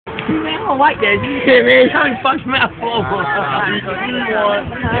Man, I don't like that shit, man. Trying to fuck me out for.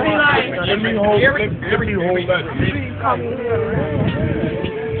 Let me hold that.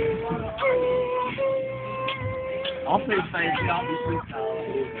 I'll play the same thing. I'll be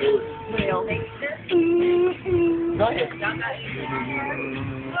Go ahead.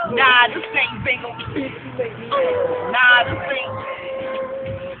 Nah, this ain't bingo. Nah, this ain't.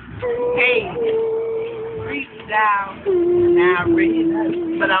 Hey, reach down. Nah, ready,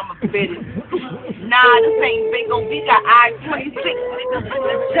 but I'm a fit it. Nah, this ain't bingo. We got I-26 niggas in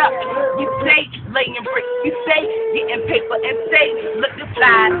the chuck. You say laying bricks. You say getting paper and say looking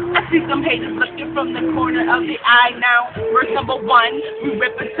fly. I see some haters looking from the corner of the eye now. Verse number 1, we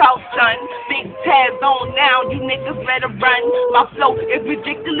rippin' talk, son. Big Tazz on now. You niggas better run. My flow is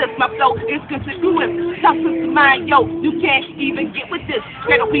ridiculous. My flow is conspicuous. Tough to mine, yo. You can't even get with this.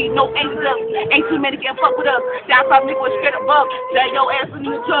 Straight up, we no angels. Ain't too many can fuck with us. Down 5 niggas straight above. Tell your ass in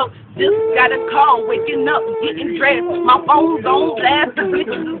the truck. Just got a call, waking up, getting dressed. My phone's on blast, the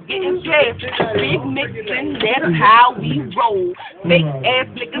bitches is getting stressed. Big mixin', that's how we roll. Fake ass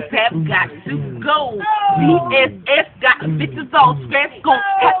niggas have got to go. BSS got bitches all stressed. Gon'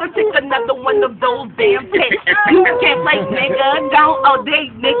 have to take another one of those damn texts. You can't play nigga down all day,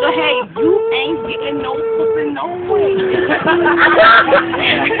 nigga. Hey, you ain't getting no pussy no way.